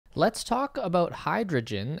let's talk about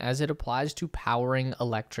hydrogen as it applies to powering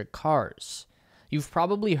electric cars. You've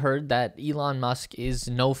probably heard that Elon Musk is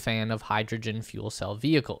no fan of hydrogen fuel cell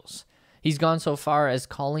vehicles. He's gone so far as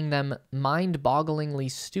calling them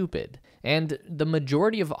mind-bogglingly stupid, and the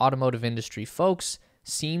majority of automotive industry folks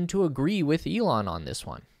seem to agree with Elon on this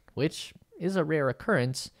one, which is a rare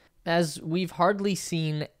occurrence, as we've hardly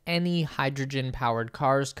seen any hydrogen-powered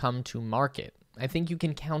cars come to market. I think you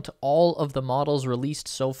can count all of the models released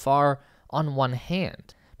so far on one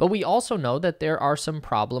hand. But we also know that there are some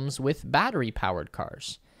problems with battery-powered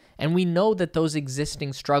cars. And we know that those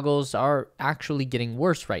existing struggles are actually getting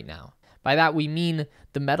worse right now. By that we mean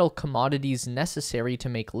the metal commodities necessary to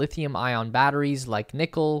make lithium-ion batteries like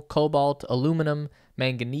nickel, cobalt, aluminum,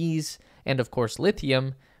 manganese, and of course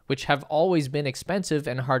lithium, which have always been expensive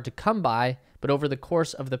and hard to come by, but over the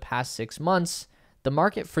course of the past 6 months, the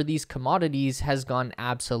market for these commodities has gone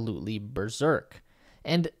absolutely berserk.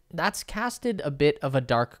 And that's casted a bit of a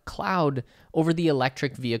dark cloud over the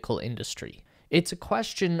electric vehicle industry. It's a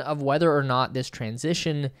question of whether or not this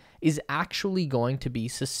transition is actually going to be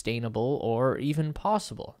sustainable or even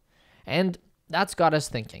possible. And that's got us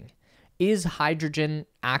thinking, is hydrogen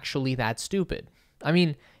actually that stupid? I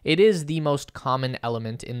mean, it is the most common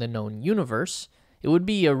element in the known universe. It would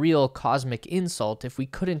be a real cosmic insult if we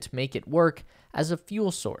couldn't make it work as a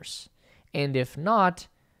fuel source. And if not,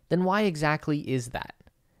 then why exactly is that?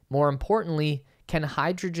 More importantly, can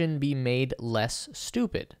hydrogen be made less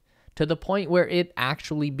stupid, to the point where it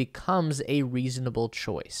actually becomes a reasonable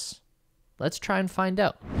choice? Let's try and find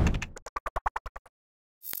out.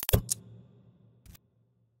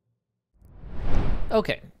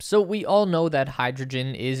 Okay, so we all know that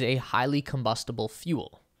hydrogen is a highly combustible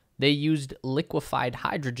fuel. They used liquefied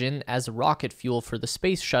hydrogen as rocket fuel for the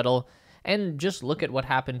space shuttle, and just look at what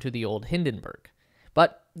happened to the old Hindenburg.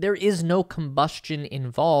 But there is no combustion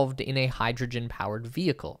involved in a hydrogen-powered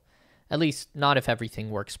vehicle, at least not if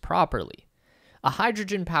everything works properly. A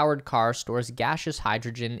hydrogen-powered car stores gaseous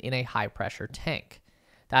hydrogen in a high-pressure tank.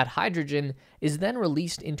 That hydrogen is then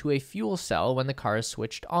released into a fuel cell when the car is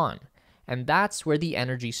switched on, and that's where the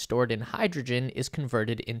energy stored in hydrogen is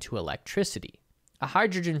converted into electricity. A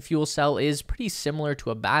hydrogen fuel cell is pretty similar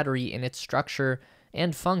to a battery in its structure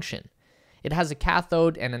and function. It has a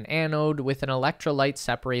cathode and an anode with an electrolyte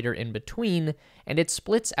separator in between, and it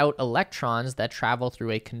splits out electrons that travel through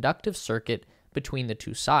a conductive circuit between the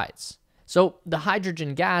two sides. So the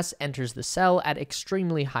hydrogen gas enters the cell at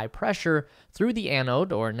extremely high pressure through the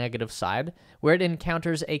anode, or negative side, where it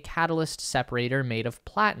encounters a catalyst separator made of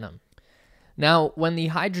platinum. Now, when the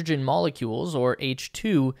hydrogen molecules, or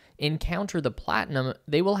H2, encounter the platinum,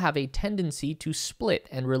 they will have a tendency to split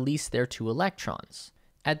and release their 2 electrons.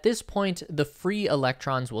 At this point, the free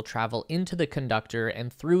electrons will travel into the conductor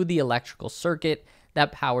and through the electrical circuit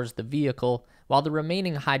that powers the vehicle, while the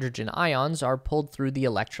remaining hydrogen ions are pulled through the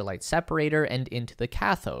electrolyte separator and into the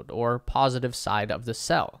cathode, or positive side of the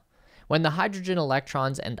cell. When the hydrogen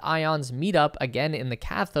electrons and ions meet up again in the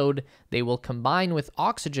cathode, they will combine with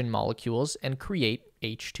oxygen molecules and create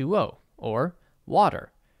H2O, or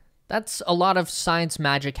water. That's a lot of science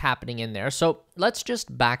magic happening in there, so let's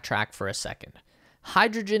just backtrack for a second.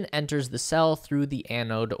 Hydrogen enters the cell through the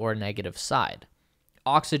anode or negative side.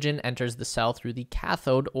 Oxygen enters the cell through the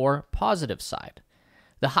cathode or positive side.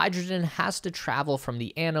 The hydrogen has to travel from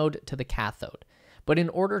the anode to the cathode, but in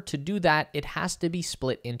order to do that, it has to be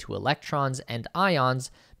split into electrons and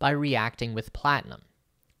ions by reacting with platinum.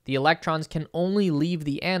 The electrons can only leave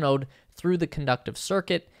the anode through the conductive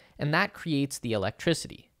circuit, and that creates the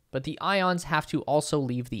electricity. But the ions have to also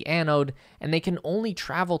leave the anode, and they can only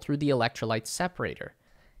travel through the electrolyte separator.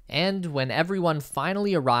 And when everyone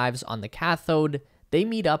finally arrives on the cathode, they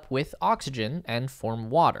meet up with oxygen and form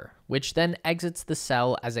water, which then exits the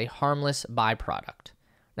cell as a harmless byproduct.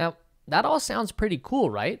 Now, that all sounds pretty cool,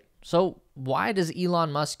 right? So why does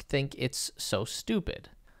Elon Musk think it's so stupid?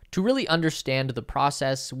 To really understand the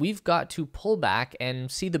process, we've got to pull back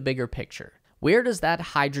and see the bigger picture. Where does that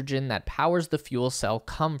hydrogen that powers the fuel cell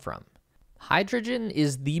come from? Hydrogen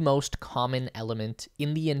is the most common element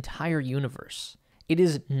in the entire universe. It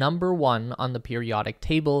is number 1 on the periodic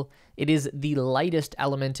table. It is the lightest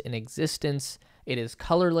element in existence. It is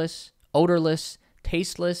colorless, odorless,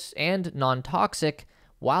 tasteless, and non-toxic,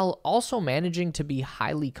 while also managing to be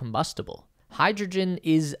highly combustible. Hydrogen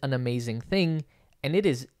is an amazing thing, and it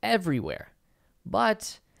is everywhere.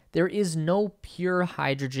 But there is no pure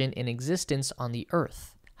hydrogen in existence on the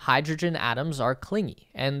Earth. Hydrogen atoms are clingy,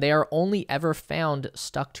 and they are only ever found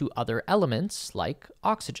stuck to other elements like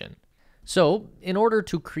oxygen. So, in order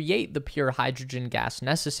to create the pure hydrogen gas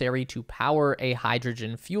necessary to power a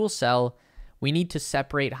hydrogen fuel cell, We need to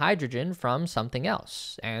separate hydrogen from something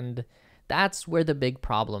else, and that's where the big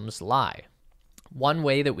problems lie. One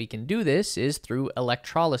way that we can do this is through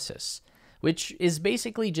electrolysis, which is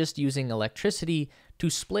basically just using electricity to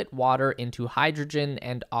split water into hydrogen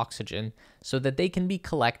and oxygen so that they can be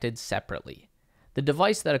collected separately. The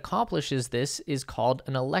device that accomplishes this is called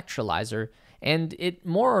an electrolyzer, and it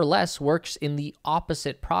more or less works in the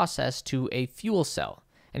opposite process to a fuel cell.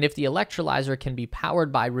 And if the electrolyzer can be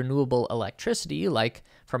powered by renewable electricity, like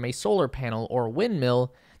from a solar panel or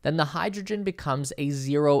windmill, then the hydrogen becomes a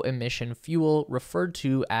zero-emission fuel referred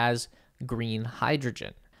to as green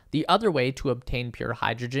hydrogen. The other way to obtain pure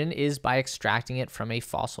hydrogen is by extracting it from a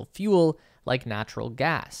fossil fuel like natural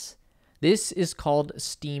gas. This is called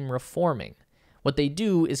steam reforming. What they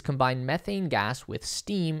do is combine methane gas with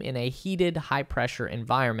steam in a heated, high-pressure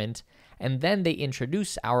environment, and then they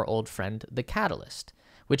introduce our old friend, the catalyst,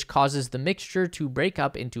 which causes the mixture to break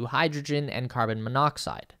up into hydrogen and carbon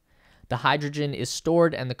monoxide. The hydrogen is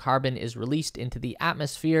stored and the carbon is released into the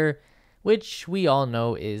atmosphere, which we all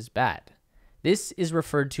know is bad. This is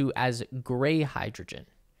referred to as gray hydrogen.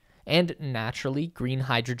 And naturally, green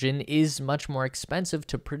hydrogen is much more expensive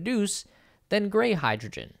to produce than gray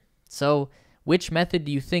hydrogen. So, which method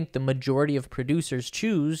do you think the majority of producers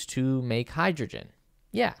choose to make hydrogen?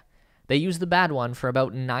 Yeah, they use the bad one for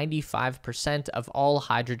about 95% of all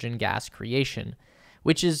hydrogen gas creation,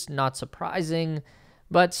 which is not surprising,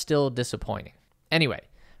 but still disappointing. Anyway,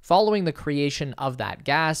 following the creation of that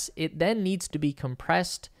gas, it then needs to be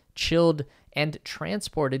compressed, chilled, and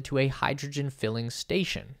transported to a hydrogen filling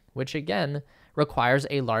station, which again requires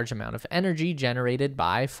a large amount of energy generated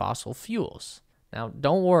by fossil fuels. Now,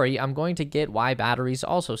 don't worry, I'm going to get why batteries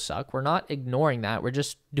also suck. We're not ignoring that, we're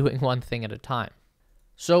just doing one thing at a time.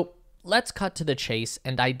 So, let's cut to the chase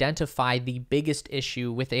and identify the biggest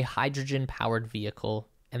issue with a hydrogen-powered vehicle,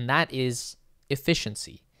 and that is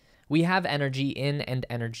efficiency. We have energy in and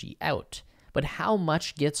energy out, but how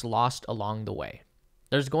much gets lost along the way?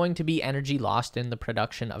 There's going to be energy lost in the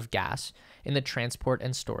production of gas, in the transport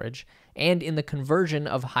and storage, and in the conversion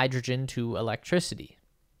of hydrogen to electricity.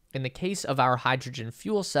 In the case of our hydrogen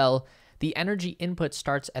fuel cell, the energy input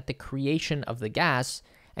starts at the creation of the gas,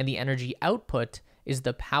 and the energy output is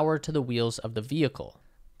the power to the wheels of the vehicle.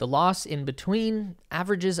 The loss in between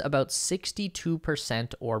averages about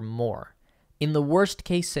 62% or more. In the worst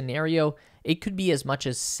case scenario, it could be as much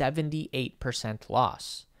as 78%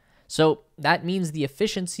 loss. So that means the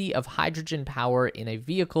efficiency of hydrogen power in a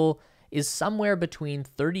vehicle is somewhere between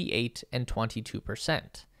 38 and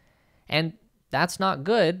 22%. And that's not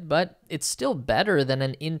good, but it's still better than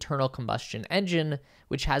an internal combustion engine,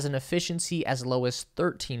 which has an efficiency as low as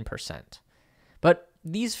 13%. But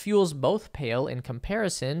these fuels both pale in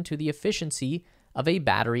comparison to the efficiency of a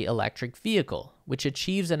battery electric vehicle, which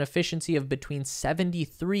achieves an efficiency of between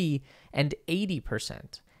 73 and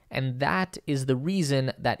 80%. And that is the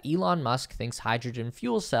reason that Elon Musk thinks hydrogen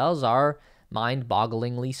fuel cells are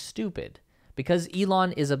mind-bogglingly stupid, because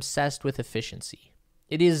Elon is obsessed with efficiency.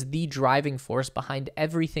 It is the driving force behind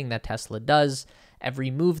everything that Tesla does.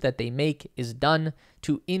 Every move that they make is done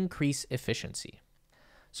to increase efficiency.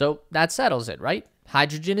 So that settles it, right?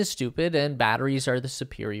 Hydrogen is stupid and batteries are the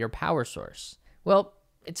superior power source. Well,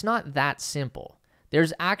 it's not that simple.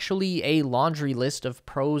 There's actually a laundry list of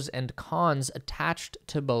pros and cons attached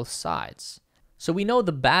to both sides. So we know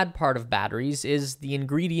the bad part of batteries is the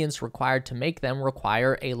ingredients required to make them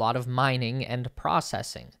require a lot of mining and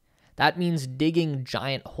processing. That means digging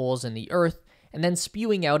giant holes in the earth and then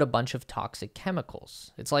spewing out a bunch of toxic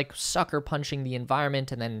chemicals. It's like sucker punching the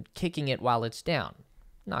environment and then kicking it while it's down.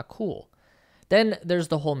 Not cool. Then there's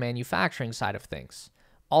the whole manufacturing side of things,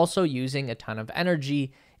 also using a ton of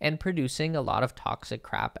energy and producing a lot of toxic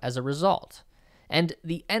crap as a result. And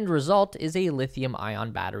the end result is a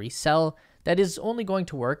lithium-ion battery cell that is only going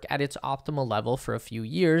to work at its optimal level for a few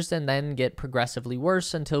years and then get progressively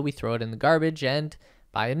worse until we throw it in the garbage and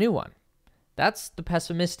buy a new one. That's the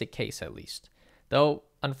pessimistic case, at least. Though,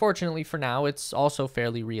 unfortunately for now, it's also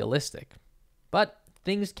fairly realistic. But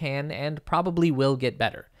things can and probably will get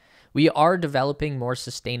better. We are developing more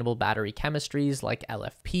sustainable battery chemistries like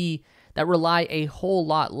LFP that rely a whole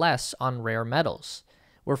lot less on rare metals.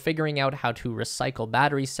 We're figuring out how to recycle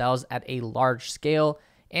battery cells at a large scale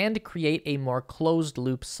and create a more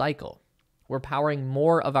closed-loop cycle. We're powering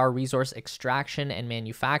more of our resource extraction and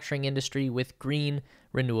manufacturing industry with green,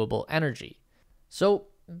 renewable energy. So,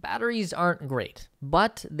 batteries aren't great,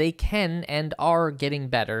 but they can and are getting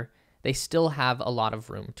better. They still have a lot of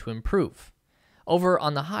room to improve. Over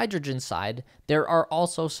on the hydrogen side, there are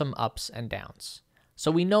also some ups and downs. So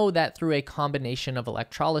we know that through a combination of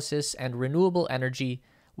electrolysis and renewable energy,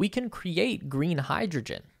 we can create green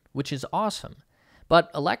hydrogen, which is awesome.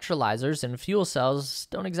 But electrolyzers and fuel cells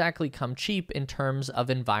don't exactly come cheap in terms of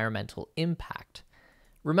environmental impact.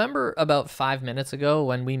 Remember about 5 minutes ago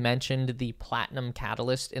when we mentioned the platinum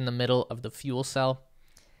catalyst in the middle of the fuel cell?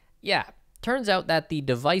 Yeah, turns out that the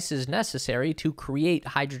devices necessary to create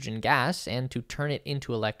hydrogen gas and to turn it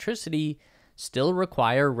into electricity still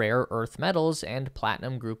require rare earth metals and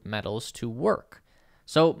platinum group metals to work.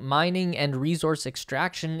 So mining and resource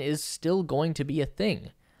extraction is still going to be a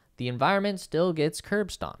thing. The environment still gets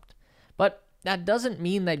curb stomped. But that doesn't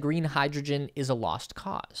mean that green hydrogen is a lost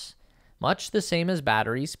cause. Much the same as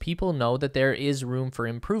batteries, people know that there is room for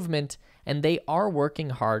improvement, and they are working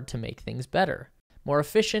hard to make things better. More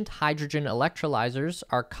efficient hydrogen electrolyzers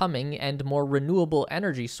are coming, and more renewable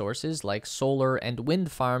energy sources like solar and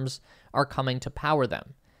wind farms are coming to power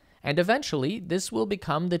them. And eventually, this will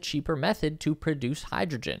become the cheaper method to produce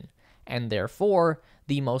hydrogen, and therefore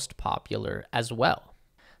the most popular as well.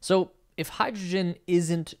 So, if hydrogen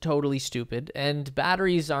isn't totally stupid and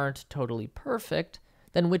batteries aren't totally perfect,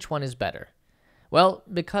 then which one is better? Well,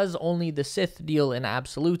 because only the Sith deal in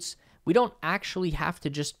absolutes, we don't actually have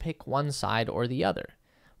to just pick one side or the other.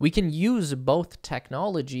 We can use both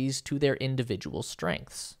technologies to their individual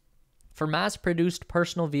strengths. For mass-produced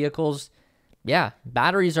personal vehicles, yeah,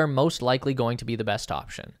 batteries are most likely going to be the best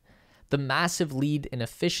option. The massive lead in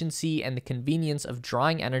efficiency and the convenience of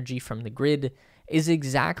drawing energy from the grid is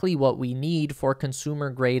exactly what we need for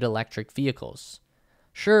consumer-grade electric vehicles.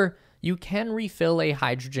 Sure, you can refill a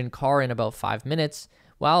hydrogen car in about 5 minutes,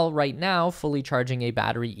 while right now fully charging a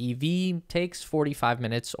battery EV takes 45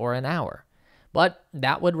 minutes or an hour. But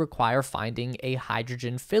that would require finding a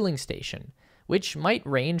hydrogen filling station, which might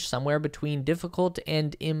range somewhere between difficult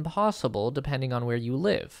and impossible depending on where you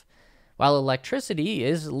live, while electricity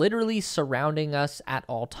is literally surrounding us at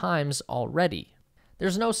all times already.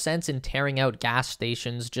 There's no sense in tearing out gas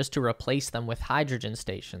stations just to replace them with hydrogen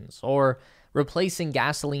stations, or replacing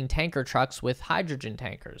gasoline tanker trucks with hydrogen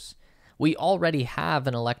tankers. We already have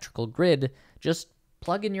an electrical grid, just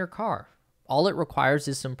plug in your car. All it requires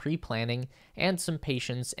is some pre-planning and some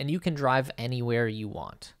patience, and you can drive anywhere you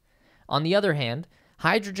want. On the other hand,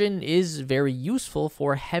 hydrogen is very useful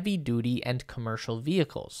for heavy-duty and commercial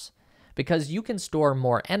vehicles, because you can store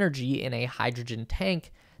more energy in a hydrogen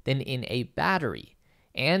tank than in a battery,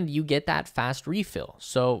 and you get that fast refill.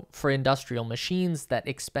 So for industrial machines that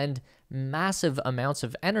expend massive amounts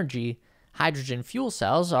of energy, hydrogen fuel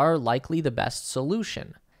cells are likely the best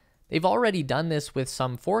solution. They've already done this with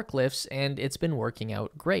some forklifts, and it's been working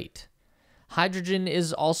out great. Hydrogen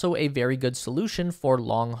is also a very good solution for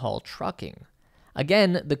long-haul trucking.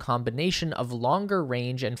 Again, the combination of longer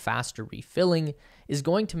range and faster refilling is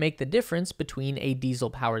going to make the difference between a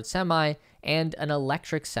diesel-powered semi and an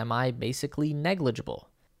electric semi basically negligible.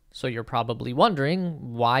 So you're probably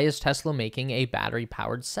wondering, why is Tesla making a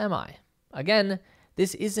battery-powered semi? Again,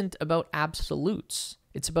 this isn't about absolutes.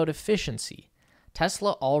 It's about efficiency.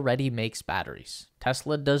 Tesla already makes batteries.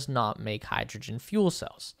 Tesla does not make hydrogen fuel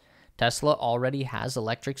cells. Tesla already has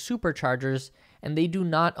electric superchargers, and they do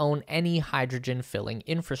not own any hydrogen filling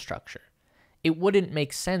infrastructure. It wouldn't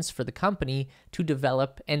make sense for the company to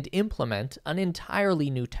develop and implement an entirely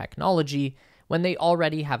new technology when they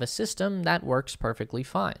already have a system that works perfectly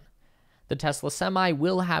fine. The Tesla Semi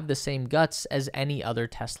will have the same guts as any other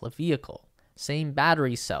Tesla vehicle. Same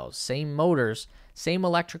battery cells, same motors, same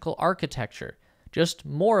electrical architecture, just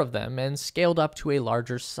more of them and scaled up to a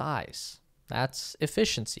larger size. That's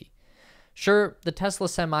efficiency. Sure, the Tesla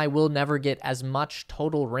Semi will never get as much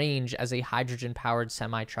total range as a hydrogen-powered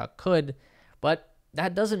semi-truck could, but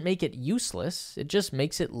that doesn't make it useless, it just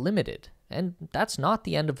makes it limited. And that's not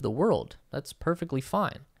the end of the world. That's perfectly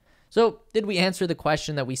fine. So, did we answer the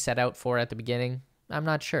question that we set out for at the beginning? I'm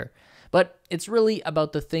not sure. But it's really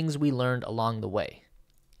about the things we learned along the way.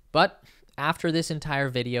 But after this entire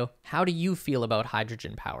video, how do you feel about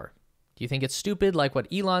hydrogen power? Do you think it's stupid like what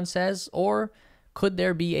Elon says, or could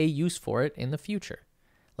there be a use for it in the future?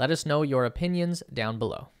 Let us know your opinions down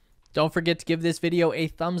below. Don't forget to give this video a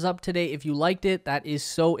thumbs up today if you liked it. That is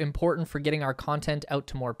so important for getting our content out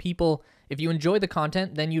to more people. If you enjoy the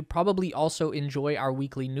content, then you'd probably also enjoy our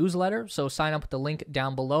weekly newsletter, so sign up with the link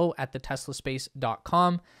down below at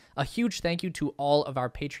theteslaspace.com. A huge thank you to all of our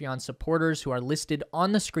Patreon supporters who are listed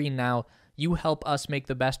on the screen now. You help us make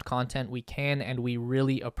the best content we can, and we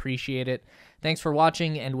really appreciate it. Thanks for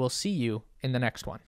watching, and we'll see you in the next one.